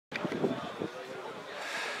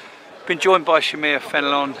Been joined by Shamir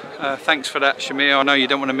Fenelon. Thanks for that, Shamir. I know you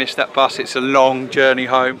don't want to miss that bus. It's a long journey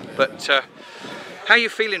home. But how are you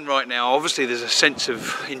feeling right now? Obviously, there's a sense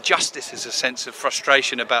of injustice, there's a sense of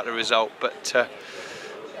frustration about the result. But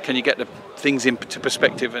can you get the things into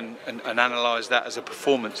perspective and analyse that as a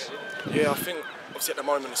performance? Yeah, I think obviously at the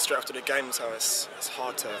moment, straight after the game, so it's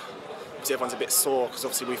hard to. Obviously, everyone's a bit sore because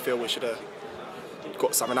obviously we feel we should have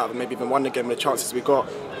got something out of it, maybe even won the game with the chances we got.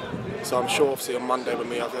 So I'm sure obviously on Monday when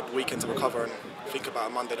we have the weekend to recover and think about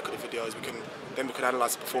it Monday, look at the videos, we can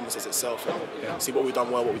analyse the performances itself and see what we've done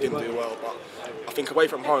well, what we didn't do well. But I think away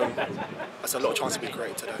from home, there's a lot of chances we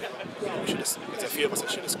created today. There's a few of us that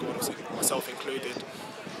should have scored, obviously, myself included.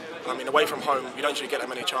 I mean, away from home, you don't usually get that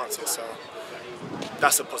many chances, so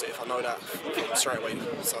that's a positive. I know that from straight away.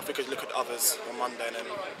 So if we could look at others on Monday and then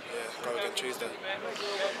go again Tuesday.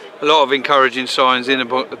 A lot of encouraging signs in the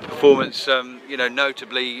performance. You know,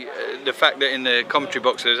 notably the fact that in the commentary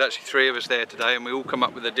box there's actually 3 of us there today, and we all come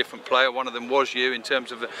up with a different player. One of them was you in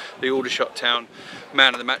terms of the Aldershot Town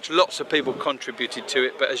man of the match. Lots of people contributed to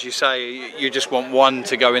it, but as you say, you just want one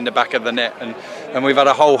to go in the back of the net, and we've had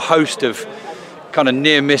a whole host of kind of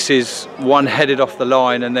near misses, one headed off the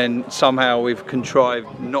line, and then somehow we've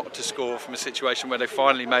contrived not to score from a situation where they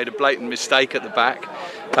finally made a blatant mistake at the back.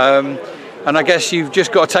 And I guess you've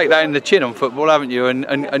just got to take that in the chin on football, haven't you,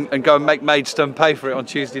 and go and make Maidstone pay for it on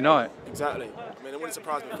Tuesday night. Exactly. I mean, it wouldn't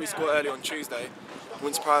surprise me if we score early on Tuesday. It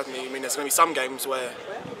wouldn't surprise me. I mean, there's going to be some games where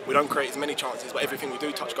we don't create as many chances, but everything we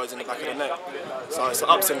do touch goes in the back of the net. So it's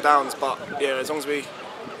ups and downs, but yeah, as long as we'll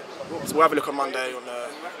have a look on Monday on the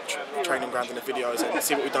training ground and the videos and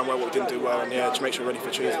see what we've done well, what we didn't do well, and just make sure we're ready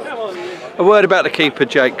for Tuesday. A word about the keeper,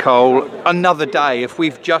 Jake Cole. Another day, if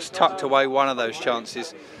we've just tucked away one of those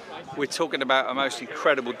chances, we're talking about a most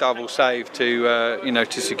incredible double save to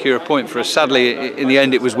to secure a point for us. Sadly, in the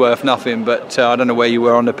end, it was worth nothing. But I don't know where you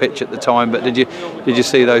were on the pitch at the time. But did you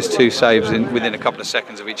see those 2 saves within a couple of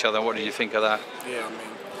seconds of each other? What did you think of that? Yeah, I mean,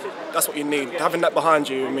 that's what you need. Having that behind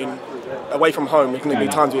you, I mean, away from home, there can be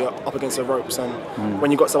times where you're up against the ropes, and when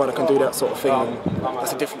you've got someone that can do that sort of thing,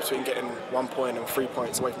 that's the difference between getting 1 point and 3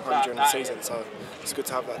 points away from home during the season. So it's good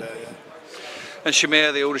to have that there. Yeah. And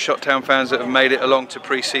Shamir, the Aldershot Town fans that have made it along to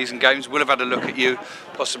pre-season games will have had a look at you,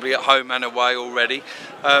 possibly at home and away already.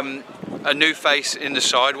 A new face in the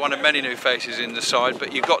side, one of many new faces in the side,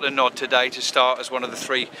 but you got the nod today to start as one of the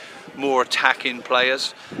 3 more attacking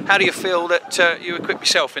players. How do you feel that you equipped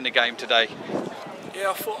yourself in the game today? Yeah,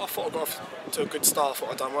 I thought I got off to a good start. I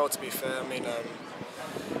thought I'd done well, to be fair. I mean,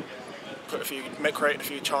 created a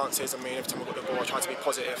few chances. I mean, every time I got the ball, I tried to be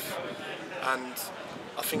positive. And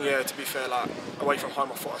I think, yeah, to be fair, like away from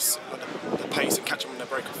home, I thought the pace and catching them in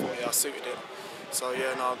the break, I thought, I suited it. So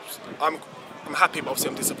yeah, no, I'm happy, but obviously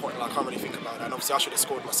I'm disappointed. Like, I can't really think about that. And obviously I should have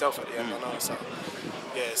scored myself at the end. I know. So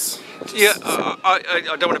yes. Yeah,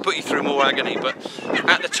 I don't want to put you through more agony, but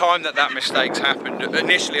at the time that mistake's happened,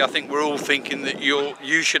 initially I think we're all thinking that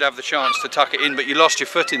you should have the chance to tuck it in, but you lost your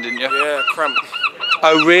footing, didn't you? Yeah, cramp.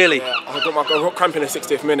 Oh really? Yeah, I got cramp in the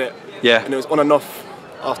 60th minute. Yeah. And it was on and off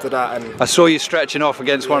after that, and I saw you stretching off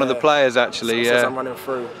against one of the players actually. So I'm running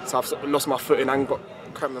through, so I've lost my footing and got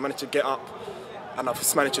cramp. I managed to get up, and I've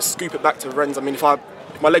just managed to scoop it back to Renz. I mean, if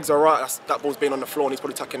my legs are right, that ball's been on the floor and he's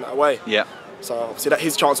probably tucking that away. Yeah. So obviously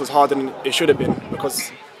his chance was harder than it should have been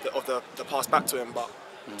because of the pass back to him. But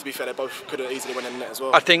to be fair, they both could have easily went in the net as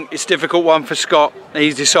well. I think it's a difficult one for Scott.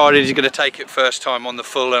 He's decided he's going to take it first time on the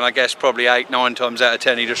full, and I guess probably 8-9 times out of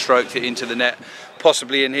 10 he'd have stroked it into the net.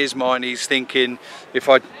 Possibly in his mind he's thinking, if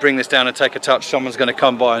I bring this down and take a touch, someone's going to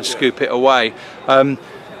come by and scoop it away.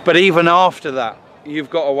 But even after that,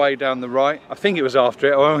 you've got away down the right. I think it was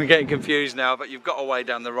after it. I'm getting confused now, but you've got away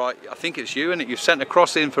down the right. I think it's you, and you've sent a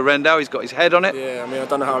cross in for Rendell. He's got his head on it. Yeah, I mean, I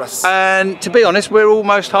don't know how that's. And to be honest, we're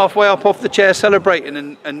almost halfway up off the chair celebrating,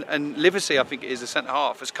 and Livesey, I think it is, the centre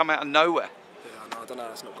half, has come out of nowhere. Yeah, I don't know how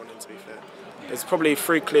that's not gone in, to be fair. There's probably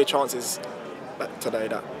 3 clear chances today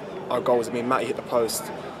that our goals. I mean, Matty hit the post,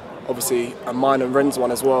 obviously, and mine and Ren's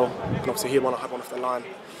one as well, and obviously he won. I had one off the line,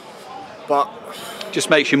 but just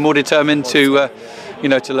makes you more determined to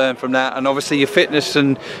to learn from that. And obviously your fitness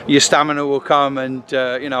and your stamina will come, and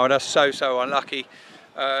that's so unlucky.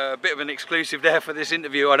 A bit of an exclusive there for this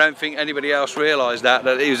interview. I don't think anybody else realised that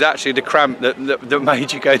it was actually the cramp that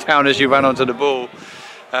made you go down as you ran onto the ball.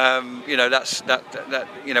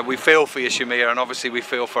 We feel for you, Shamir, and obviously we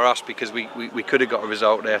feel for us because we could have got a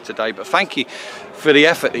result there today. But thank you for the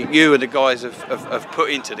effort that you and the guys have put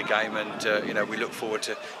into the game, and we look forward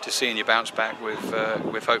to seeing you bounce back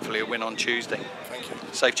with hopefully a win on Tuesday. Thank you.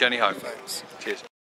 Safe journey home. Thanks. Cheers.